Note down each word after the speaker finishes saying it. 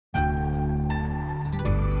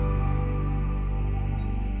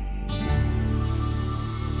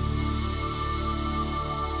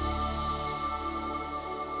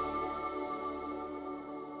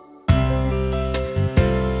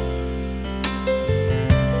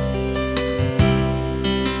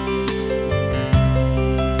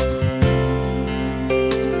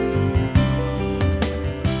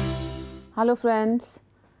Hello friends,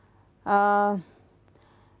 uh,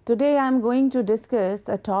 today I am going to discuss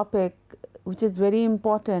a topic which is very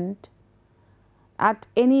important at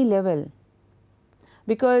any level,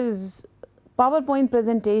 because PowerPoint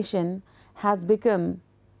presentation has become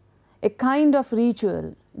a kind of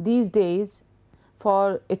ritual these days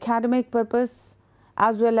for academic purpose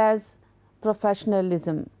as well as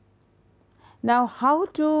professionalism. Now, how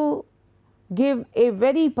to give a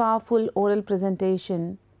very powerful oral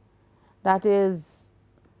presentation, that is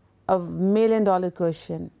a $1,000,000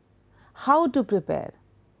 question. How to prepare?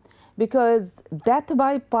 Because death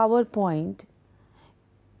by PowerPoint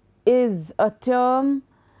is a term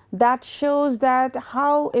that shows that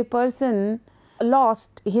how a person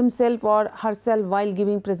lost himself or herself while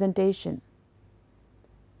giving presentation.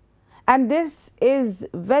 And this is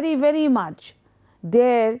very much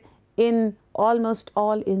there in almost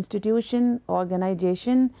all institution,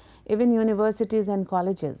 organization, even universities and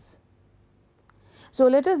colleges. So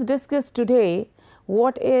let us discuss today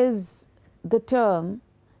what is the term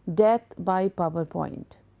death by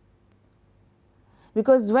PowerPoint.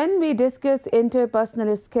 Because when we discuss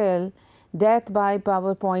interpersonal skill, death by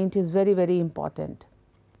PowerPoint is very important.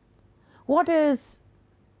 What is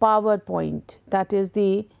PowerPoint? That is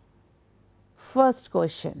the first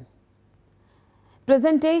question.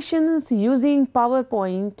 Presentations using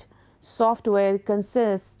PowerPoint software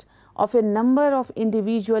consist of a number of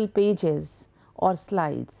individual pages or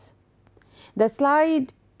slides. The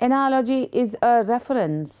slide analogy is a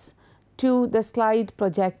reference to the slide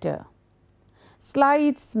projector.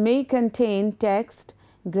 Slides may contain text,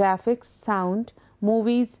 graphics, sound,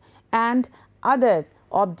 movies and other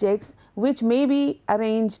objects which may be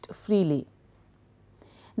arranged freely.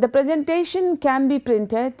 The presentation can be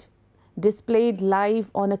printed, displayed live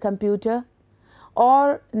on a computer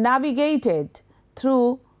or navigated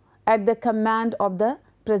through at the command of the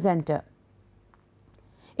presenter.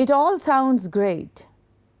 It all sounds great.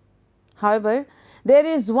 However, there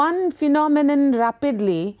is one phenomenon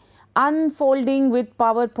rapidly unfolding with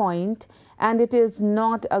PowerPoint, and it is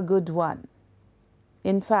not a good one.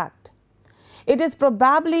 In fact, it is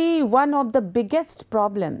probably one of the biggest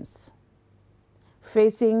problems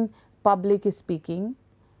facing public speaking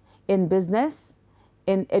in business,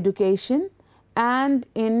 in education and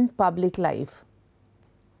in public life.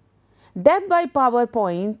 Death by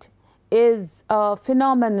PowerPoint is a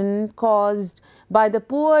phenomenon caused by the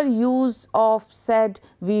poor use of said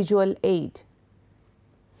visual aid.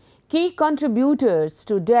 Key contributors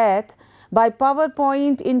to death by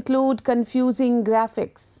PowerPoint include confusing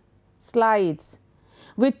graphics, slides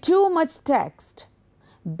with too much text,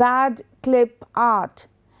 bad clip art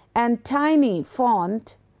and tiny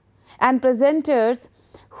font, and presenters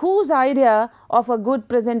whose idea of a good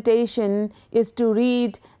presentation is to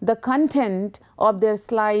read the content of their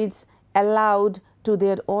slides aloud to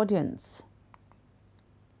their audience.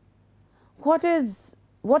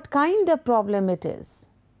 What kind of problem it is?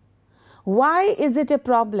 Why is it a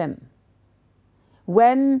problem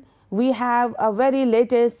when we have a very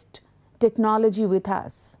latest technology with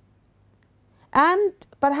us and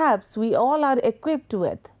perhaps we all are equipped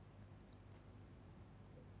with?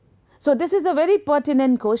 So this is a very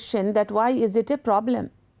pertinent question, that why is it a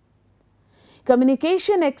problem?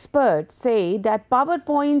 Communication experts say that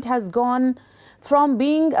PowerPoint has gone from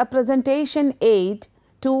being a presentation aid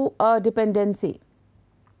to a dependency.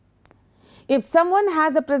 If someone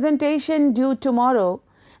has a presentation due tomorrow,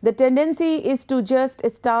 the tendency is to just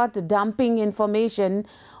start dumping information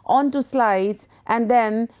onto slides and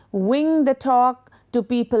then wing the talk to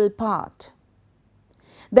people part.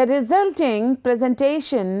 The resulting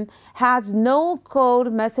presentation has no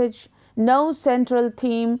core message, no central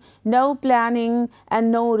theme, no planning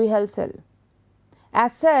and no rehearsal.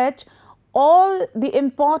 As such, all the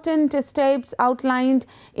important steps outlined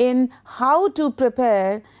in how to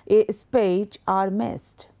prepare a speech are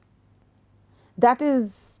missed. That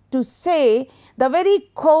is to say, the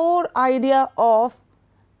very core idea of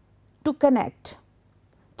to connect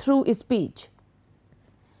through speech.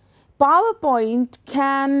 PowerPoint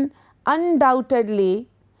can undoubtedly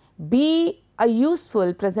be a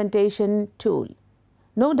useful presentation tool,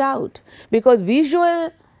 no doubt, because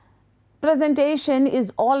visual presentation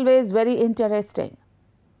is always very interesting.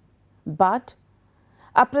 But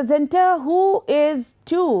a presenter who is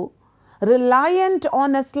too reliant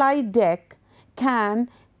on a slide deck can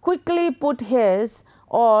quickly put his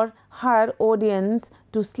or her audience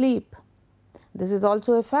to sleep. This is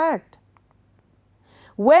also a fact.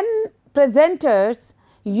 When presenters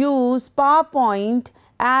use PowerPoint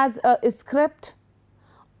as a script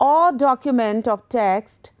or document of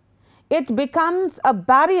text, it becomes a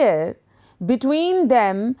barrier between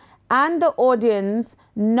them and the audience,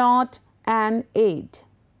 not an aid.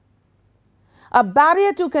 A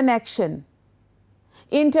barrier to connection,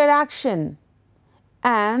 interaction,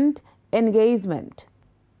 and engagement.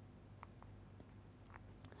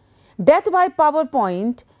 Death by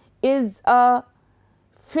PowerPoint is a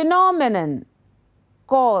phenomenon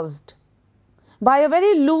caused by a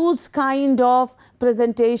very loose kind of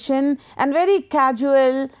presentation and very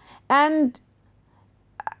casual and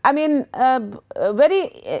very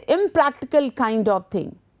impractical kind of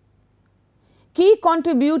thing. Key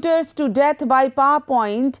contributors to death by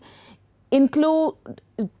PowerPoint include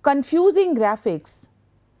confusing graphics,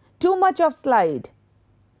 too much of slide,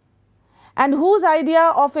 and whose idea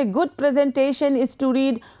of a good presentation is to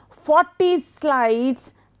read 40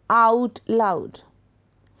 slides out loud.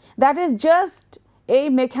 That is just a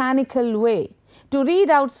mechanical way to read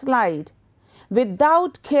out slide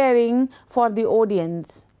without caring for the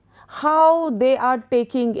audience, how they are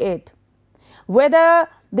taking it, whether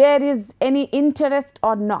there is any interest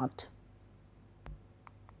or not.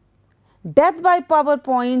 Death by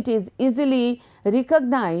PowerPoint is easily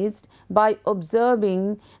recognized by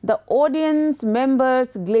observing the audience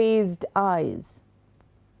members' glazed eyes,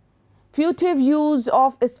 furtive use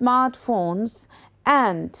of smartphones,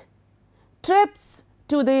 and trips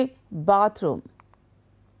to the bathroom.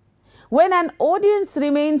 When an audience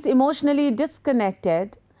remains emotionally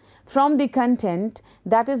disconnected from the content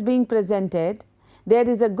that is being presented, there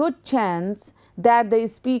is a good chance that the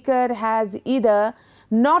speaker has either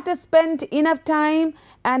not spent enough time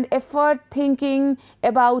and effort thinking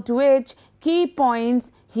about which key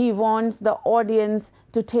points he wants the audience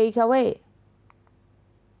to take away,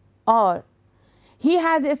 or he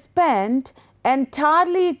has spent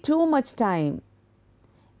entirely too much time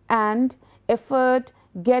and effort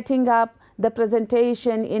getting up the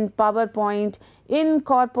presentation in PowerPoint,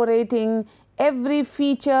 incorporating every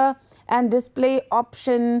feature and display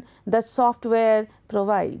option the software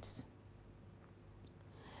provides.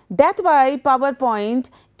 Death by PowerPoint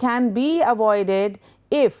can be avoided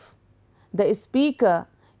if the speaker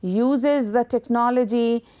uses the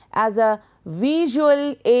technology as a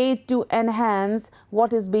visual aid to enhance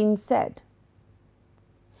what is being said,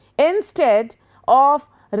 instead of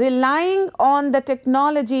relying on the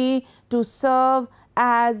technology to serve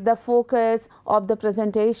as the focus of the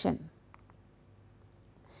presentation.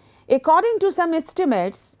 According to some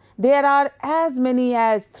estimates, there are as many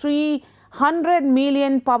as 300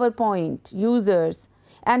 million PowerPoint users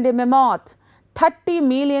and a mammoth 30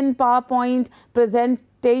 million PowerPoint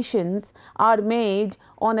presentations are made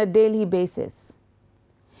on a daily basis.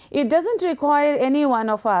 It doesn't require any one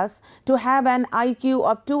of us to have an IQ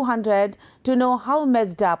of 200 to know how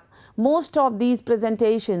messed up most of these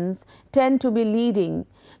presentations tend to be, leading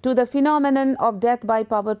to the phenomenon of death by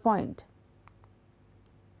PowerPoint.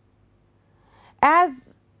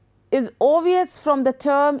 As is obvious from the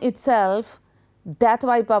term itself, death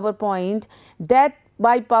by PowerPoint, death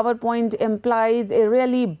by PowerPoint implies a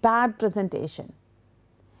really bad presentation,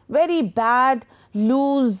 very bad,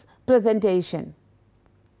 loose presentation.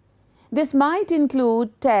 This might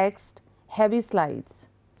include text, heavy slides,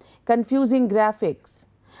 confusing graphics,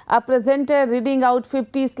 a presenter reading out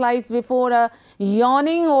 50 slides before a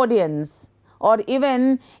yawning audience, or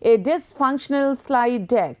even a dysfunctional slide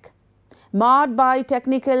deck marred by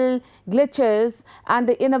technical glitches and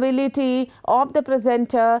the inability of the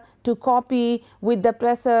presenter to copy with the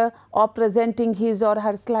pressure of presenting his or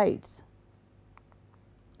her slides.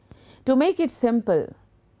 To make it simple,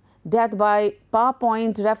 death by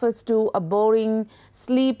PowerPoint refers to a boring,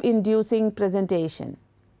 sleep-inducing presentation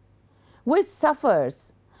which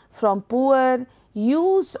suffers from poor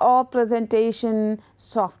use of presentation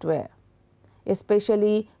software,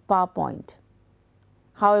 especially PowerPoint.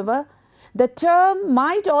 However, the term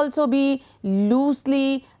might also be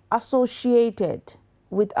loosely associated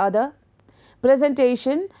with other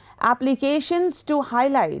presentation applications to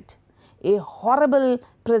highlight a horrible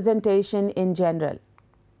presentation in general.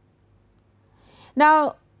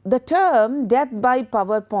 Now, the term death by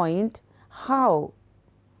PowerPoint, how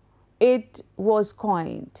it was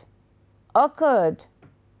coined, occurred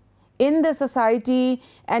in the society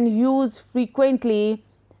and used frequently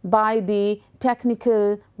by the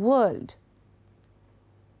technical world.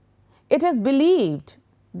 It is believed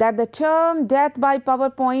that the term death by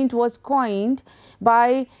PowerPoint was coined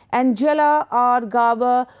by Angela R.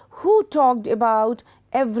 Garber, who talked about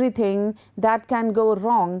everything that can go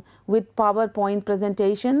wrong with PowerPoint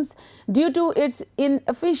presentations due to its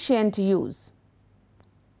inefficient use.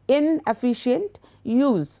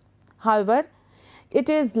 However, it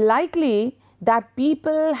is likely that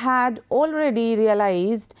people had already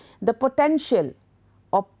realized the potential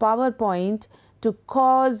of PowerPoint to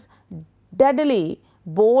cause deadly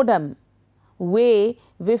boredom way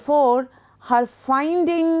before her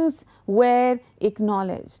findings were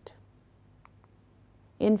acknowledged.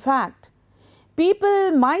 In fact,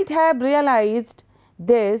 people might have realized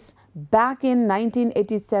this back in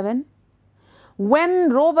 1987 when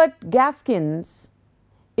Robert Gaskins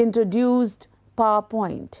introduced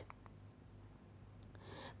PowerPoint.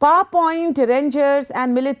 PowerPoint Rangers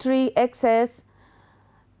and military access,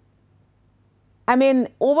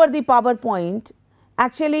 over the PowerPoint,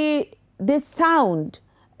 actually this sound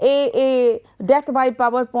a death by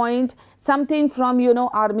PowerPoint, something from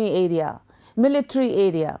army area, military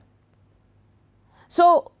area.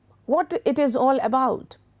 So what it is all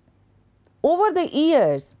about? Over the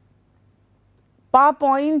years,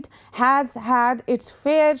 PowerPoint has had its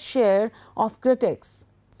fair share of critics,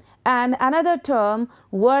 and another term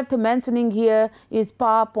worth mentioning here is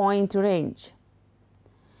PowerPoint range.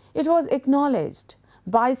 It was acknowledged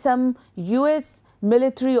by some US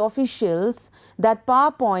military officials that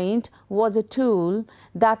PowerPoint was a tool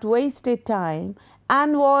that wasted time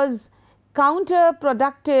and was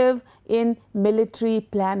counterproductive in military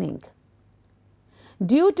planning.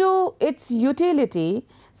 Due to its utility,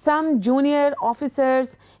 some junior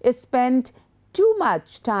officers spent too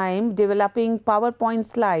much time developing PowerPoint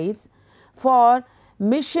slides for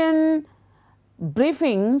mission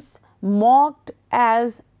briefings mocked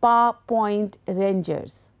as PowerPoint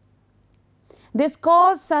Rangers. This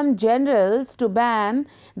caused some generals to ban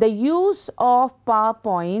the use of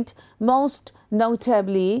PowerPoint, most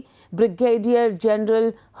notably Brigadier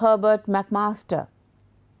General Herbert McMaster.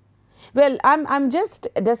 Well, I'm just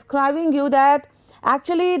describing you that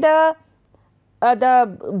actually the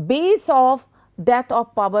base of death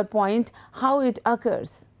of PowerPoint, how it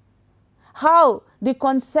occurs, how the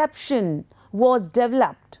conception was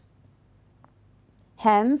developed.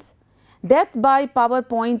 Hence, death by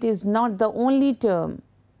PowerPoint is not the only term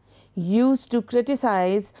used to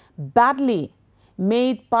criticize badly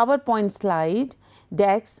made PowerPoint slide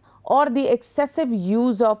decks or the excessive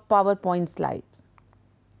use of PowerPoint slides.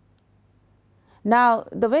 Now,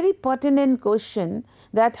 the very pertinent question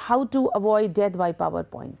that how to avoid death by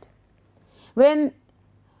PowerPoint. When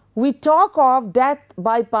we talk of death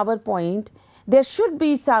by PowerPoint, there should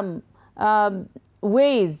be some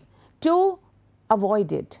ways to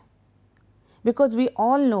avoid it, because we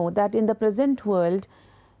all know that in the present world,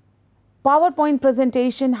 PowerPoint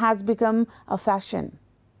presentation has become a fashion.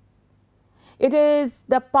 It is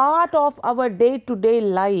the part of our day-to-day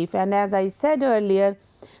life, and as I said earlier,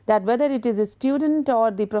 that whether it is a student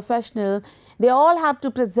or the professional, they all have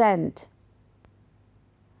to present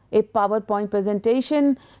a PowerPoint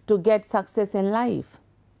presentation to get success in life.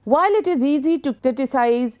 While it is easy to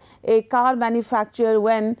criticize a car manufacturer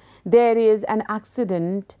when there is an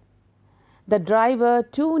accident, the driver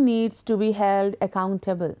too needs to be held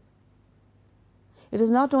accountable. It is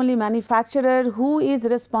not only manufacturer who is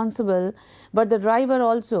responsible, but the driver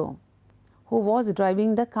also who was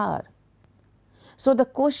driving the car. So the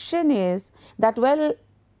question is that, well,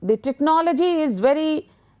 the technology is very,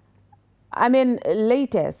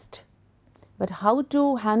 latest, but how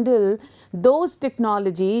to handle those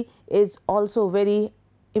technology is also very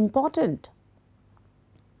important.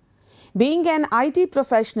 Being an IT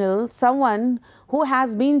professional, someone who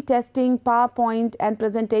has been testing PowerPoint and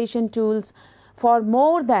presentation tools for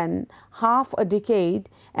more than half a decade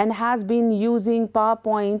and has been using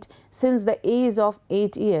PowerPoint since the age of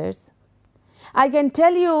 8 years, I can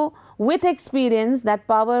tell you with experience that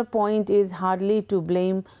PowerPoint is hardly to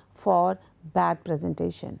blame for bad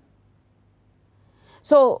presentation.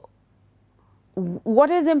 So,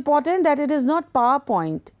 what is important, that it is not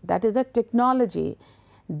PowerPoint, that is the technology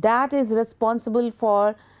that is responsible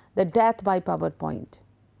for the death by PowerPoint.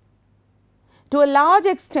 To a large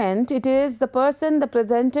extent, it is the person, the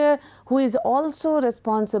presenter, who is also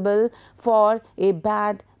responsible for a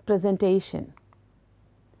bad presentation.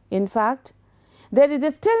 In fact, there is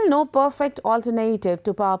still no perfect alternative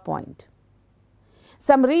to PowerPoint.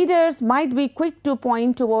 Some readers might be quick to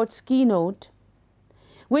point towards Keynote,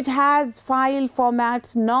 which has file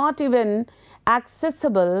formats not even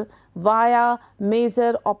accessible via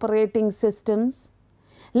major operating systems,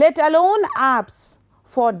 let alone apps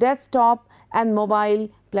for desktop and mobile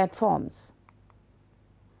platforms.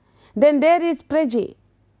 Then there is Prezi,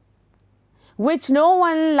 which no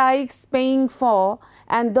one likes paying for,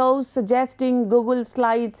 and those suggesting Google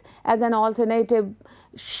Slides as an alternative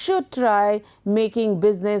should try making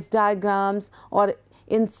business diagrams or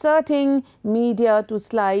inserting media to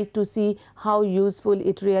slides to see how useful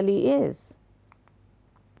it really is.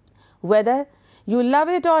 Whether you love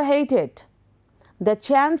it or hate it, the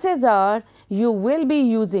chances are you will be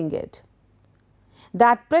using it.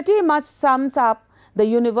 That pretty much sums up the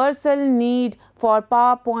universal need for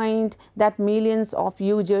PowerPoint that millions of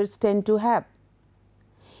users tend to have.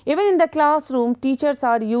 Even in the classroom, teachers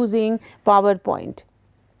are using PowerPoint,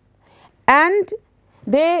 and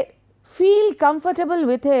they feel comfortable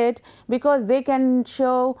with it because they can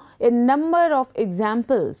show a number of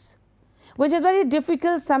examples, which is very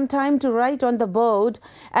difficult sometimes to write on the board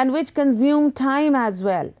and which consume time as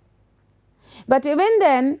well. But even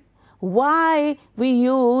then, why we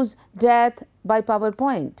use death by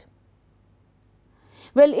PowerPoint?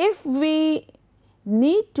 Well, if we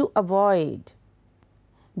need to avoid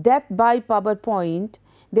death by PowerPoint,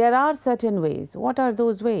 there are certain ways. What are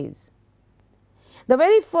those ways? The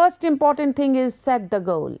very first important thing is set the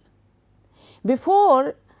goal.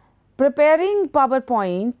 Before preparing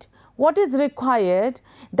PowerPoint, what is required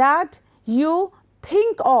that you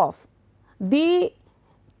think of the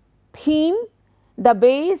theme, the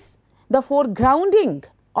base, the foregrounding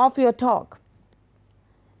of your talk.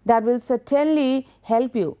 That will certainly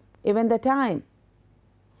help you, even the time.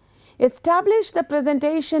 Establish the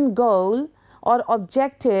presentation goal or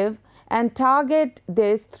objective and target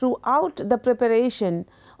this throughout the preparation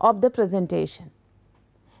of the presentation.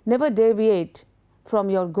 Never deviate from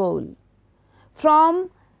your goal, from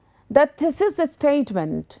the thesis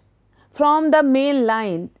statement, from the main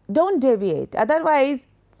line. Don't deviate, otherwise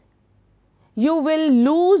you will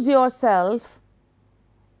lose yourself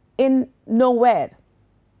in nowhere.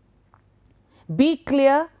 Be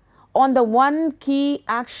clear on the one key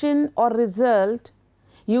action or result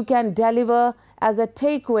you can deliver as a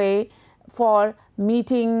takeaway for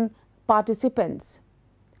meeting participants.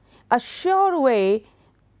 A sure way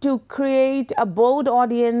to create a bored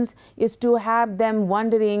audience is to have them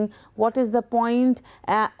wondering what is the point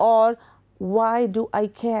or why do I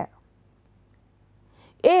care.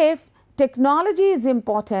 If technology is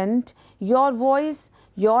important, your voice,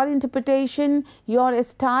 your interpretation, your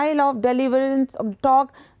style of deliverance of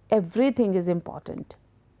talk, everything is important.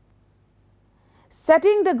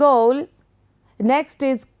 Setting the goal, next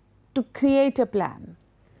is to create a plan.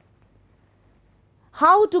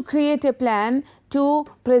 How to create a plan to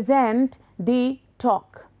present the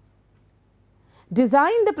talk?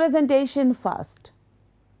 Design the presentation first.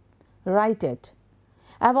 Write it.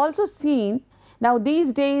 I have also seen now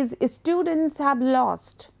these days students have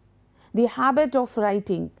lost the habit of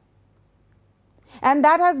writing, and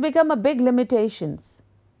that has become a big limitation.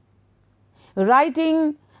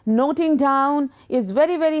 Writing, noting down is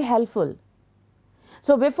very, very helpful.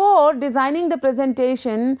 So before designing the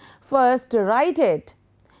presentation, first write it,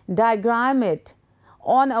 diagram it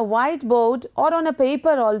on a whiteboard or on a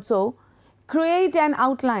paper also, create an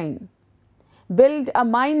outline, build a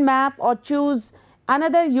mind map or choose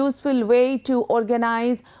another useful way to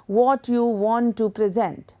organize what you want to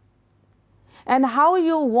present and how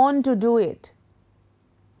you want to do it.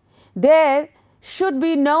 There should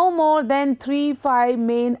be no more than 3-5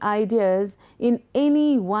 main ideas in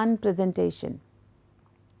any one presentation.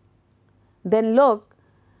 Then look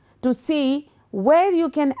to see where you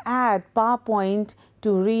can add PowerPoint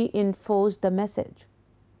to reinforce the message.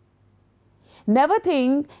 Never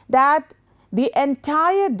think that the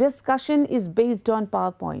entire discussion is based on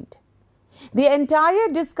PowerPoint. The entire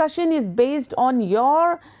discussion is based on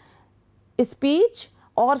your speech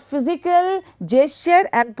or physical gesture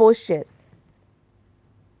and posture.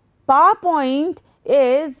 PowerPoint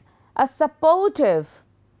is a supportive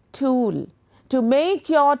tool to make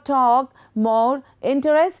your talk more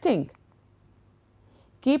interesting.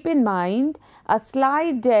 Keep in mind, a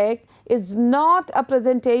slide deck is not a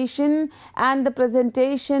presentation, and the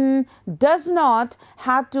presentation does not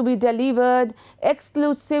have to be delivered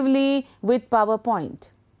exclusively with PowerPoint.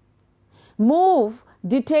 Move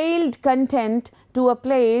detailed content to a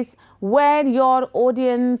place where your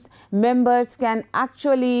audience members can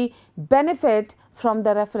actually benefit from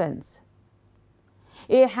the reference.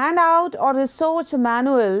 A handout or resource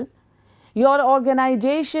manual, your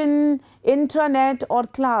organization, intranet or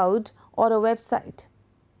cloud or a website.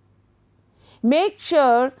 Make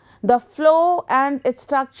sure the flow and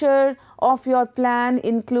structure of your plan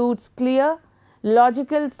includes clear,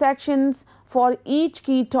 logical sections for each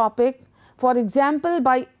key topic. For example,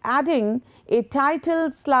 by adding a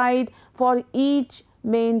title slide for each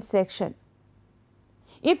main section.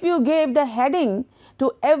 If you gave the heading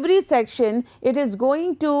to every section, it is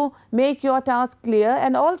going to make your task clear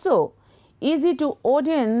and also easy to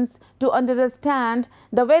audience to understand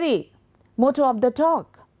the very motto of the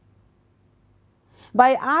talk.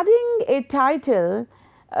 By adding a title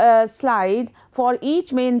slide for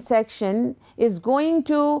each main section is going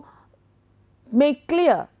to make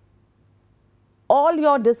clear all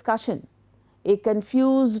your discussion. A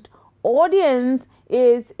confused audience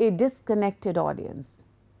is a disconnected audience.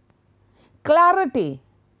 Clarity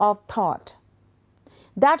of thought,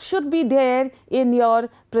 that should be there in your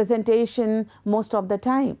presentation most of the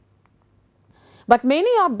time. But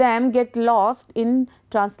many of them get lost in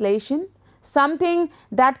translation, something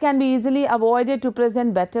that can be easily avoided to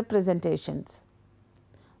present better presentations.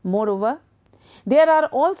 Moreover, there are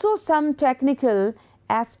also some technical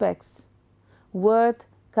aspects worth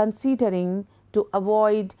considering to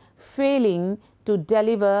avoid failing to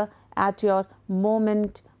deliver at your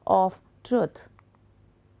moment of truth.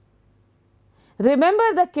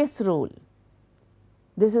 Remember the KISS rule.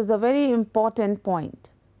 This is a very important point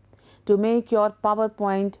to make your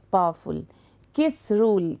PowerPoint powerful. KISS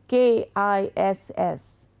rule,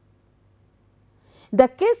 K-I-S-S. The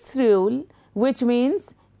KISS rule, which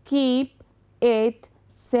means keep it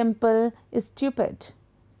simple, stupid.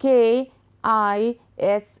 K-I-S-S.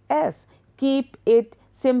 Keep it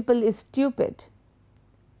simple, stupid.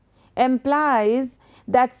 Implies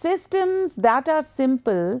that systems that are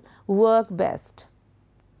simple work best.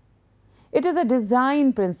 It is a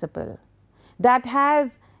design principle that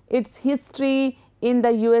has its history in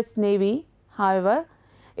the US Navy. However,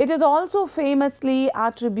 it is also famously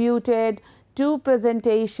attributed to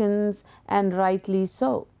presentations, and rightly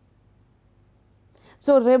so.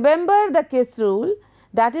 So, remember the KISS rule,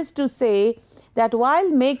 that is to say that while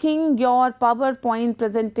making your PowerPoint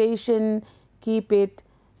presentation, keep it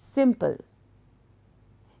simple.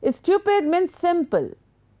 Stupid means simple,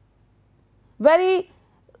 very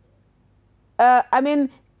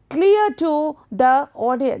clear to the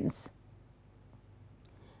audience.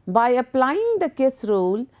 By applying the KISS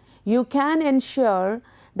rule, you can ensure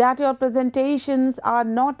that your presentations are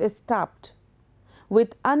not stuffed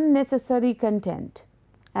with unnecessary content,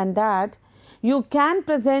 and that you can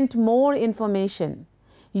present more information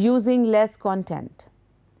using less content.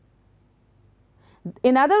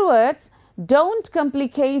 In other words, don't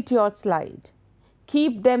complicate your slide.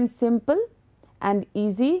 Keep them simple and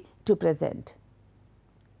easy to present.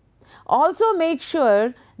 Also, make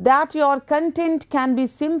sure that your content can be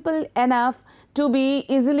simple enough to be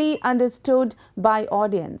easily understood by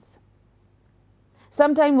audience.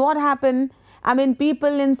 Sometimes what happens,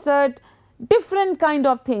 people insert different kind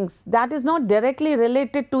of things that is not directly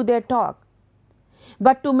related to their talk,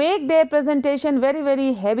 but to make their presentation very,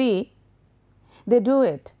 very heavy, they do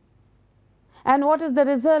it. And what is the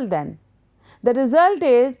result then? The result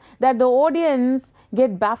is that the audience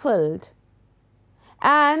get baffled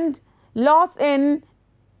and lost in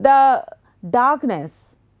the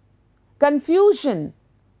darkness, confusion.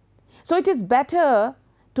 So, it is better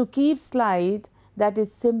to keep slide that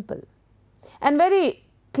is simple and very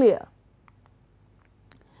clear.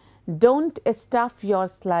 Don't stuff your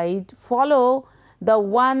slide. Follow the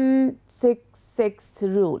 166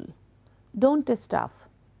 rule. Don't stuff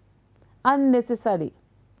unnecessary.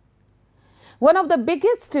 One of the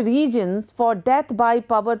biggest reasons for death by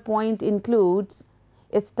PowerPoint includes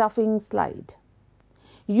a stuffing slide,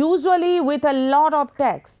 usually with a lot of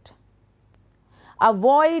text.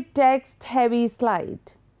 Avoid text heavy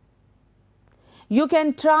slide. You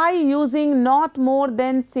can try using not more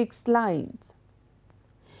than 6 lines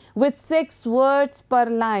with 6 words per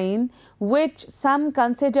line, which some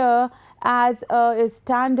consider as a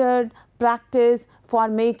standard practice for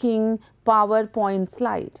making PowerPoint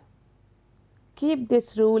slide. Keep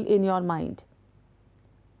this rule in your mind.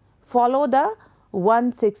 Follow the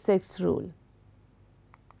 166 rule.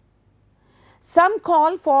 Some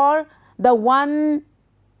call for the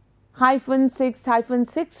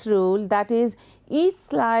 1-6-6 rule, that is, each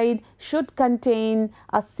slide should contain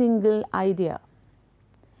a single idea,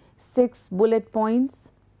 6 bullet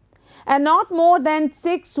points, and not more than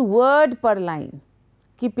 6 words per line.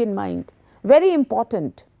 Keep in mind, very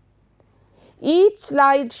important. Each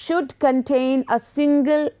slide should contain a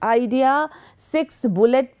single idea, 6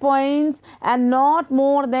 bullet points, and not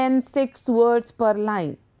more than 6 words per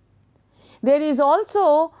line. There is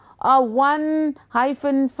also a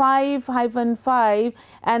 1-5-5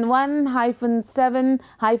 and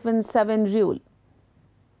 1-7-7 rule,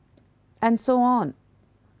 and so on.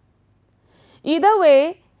 Either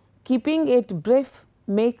way, keeping it brief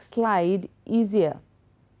makes slide easier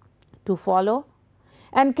to follow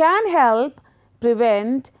and can help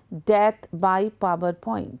prevent death by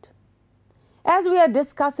PowerPoint. As we are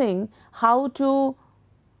discussing how to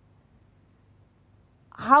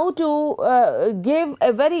give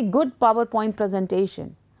a very good PowerPoint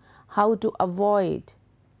presentation, how to avoid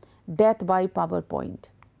death by PowerPoint.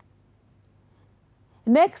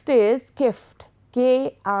 Next is KIFT,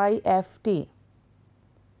 K-I-F-T.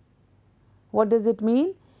 What does it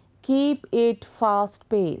mean? Keep it fast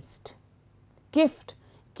paced. Gift,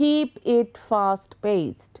 keep it fast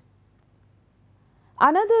paced.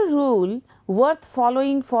 Another rule worth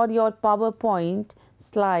following for your PowerPoint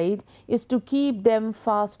slide is to keep them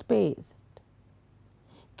fast paced.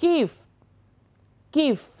 Keep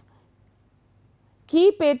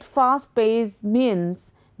it fast paced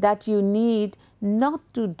means that you need not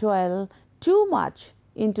to dwell too much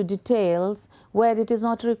into details where it is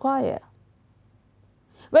not required.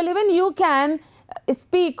 Well, even you can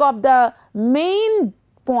speak of the main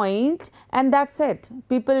point and that's it.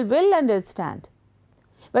 People will understand.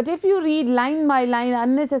 But if you read line by line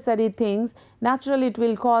unnecessary things, naturally it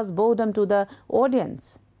will cause boredom to the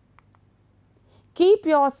audience. Keep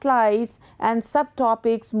your slides and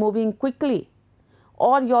subtopics moving quickly,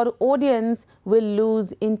 or your audience will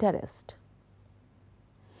lose interest.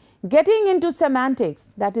 Getting into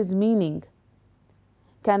semantics, that is meaning,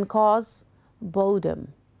 can cause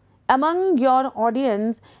boredom among your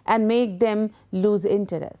audience and make them lose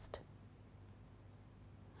interest.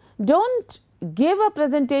 Don't give a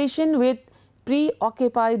presentation with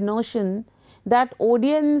preoccupied notion that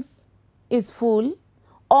audience is full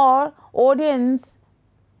or audience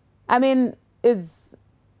is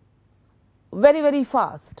very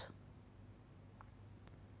fast.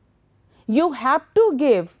 You have to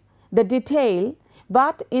give the detail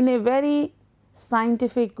but in a very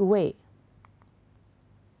scientific way.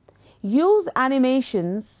 Use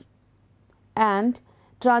animations and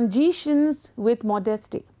transitions with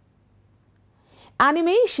modesty.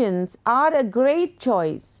 Animations are a great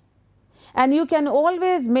choice and you can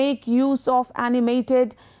always make use of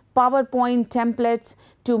animated PowerPoint templates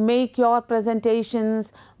to make your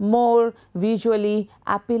presentations more visually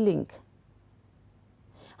appealing.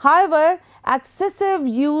 However, excessive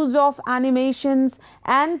use of animations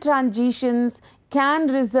and transitions can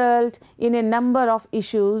result in a number of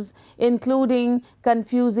issues, including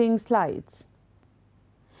confusing slides,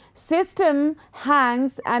 system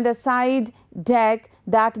hangs and a side deck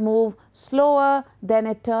that move slower than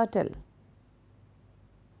a turtle.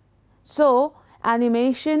 So,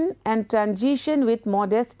 animation and transition with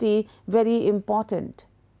modesty very important.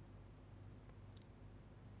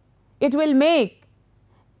 It will make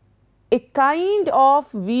a kind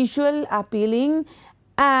of visual appealing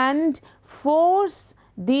and force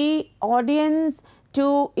the audience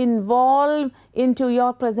to involve into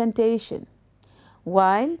your presentation,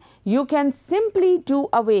 while you can simply do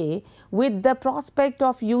away with the prospect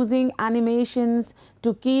of using animations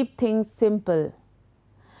to keep things simple.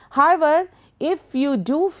 However, if you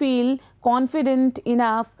do feel confident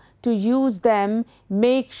enough to use them,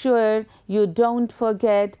 make sure you don't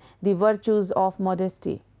forget the virtues of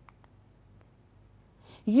modesty.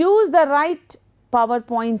 Use the right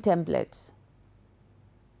PowerPoint templates.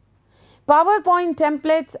 PowerPoint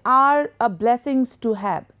templates are a blessings to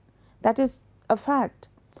have. That is a fact.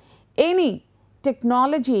 Any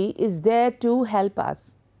technology is there to help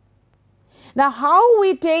us. Now, how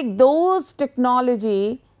we take those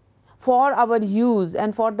technology for our use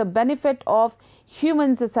and for the benefit of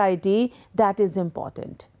human society, that is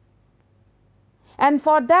important. And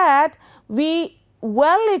for that, we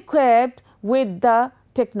well equipped with the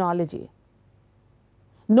technology.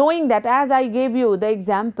 Knowing that, as I gave you the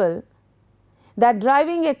example, that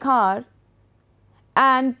driving a car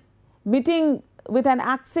and meeting with an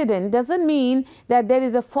accident doesn't mean that there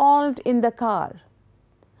is a fault in the car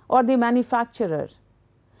or the manufacturer.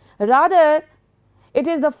 Rather, it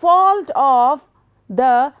is the fault of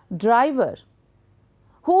the driver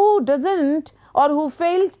who doesn't or who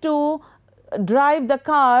fails to drive the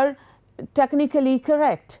car technically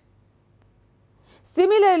correct.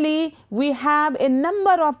 Similarly, we have a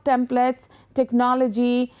number of templates,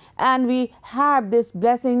 technology, and we have this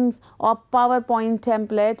blessings of PowerPoint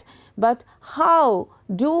template, but how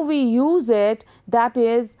do we use it? That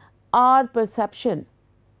is our perception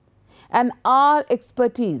and our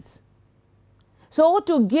expertise. So,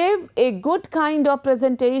 to give a good kind of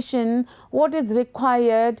presentation, what is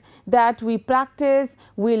required? That we practice,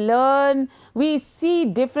 we learn, we see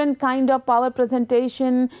different kind of power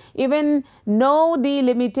presentation, even know the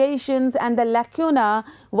limitations and the lacuna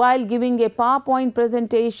while giving a PowerPoint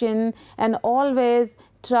presentation, and always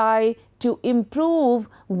try to improve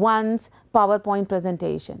one's PowerPoint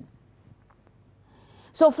presentation.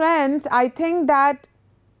 So, friends, I think that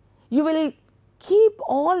you will keep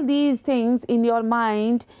all these things in your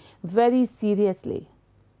mind very seriously.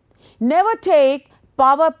 Never take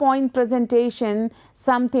PowerPoint presentation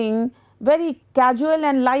something very casual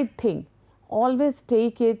and light thing. Always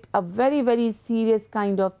take it a very serious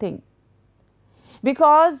kind of thing.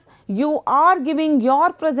 because you are giving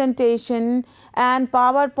your presentation and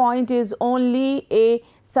PowerPoint is only a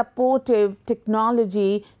supportive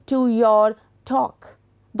technology to your talk.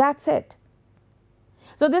 That's it.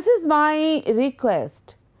 So this is my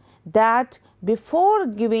request, that before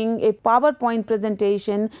giving a PowerPoint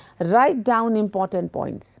presentation, write down important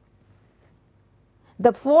points,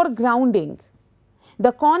 the foregrounding,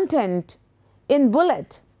 the content in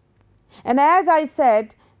bullet, and as I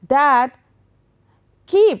said that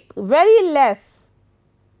keep very less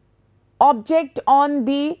object on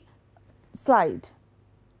the slide.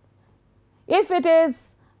 If it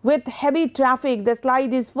is with heavy traffic, the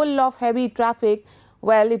slide is full of heavy traffic,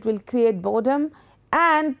 well, it will create boredom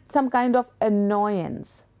and some kind of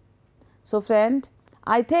annoyance. So friend,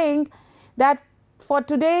 I think that for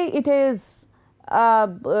today it is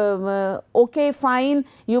okay, fine.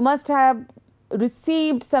 You must have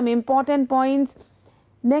received some important points.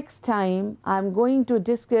 Next time I am going to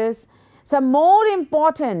discuss some more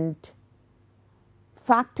important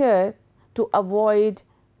factor to avoid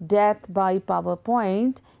death by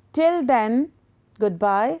PowerPoint. Till then,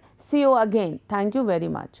 goodbye. See you again. Thank you very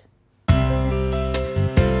much.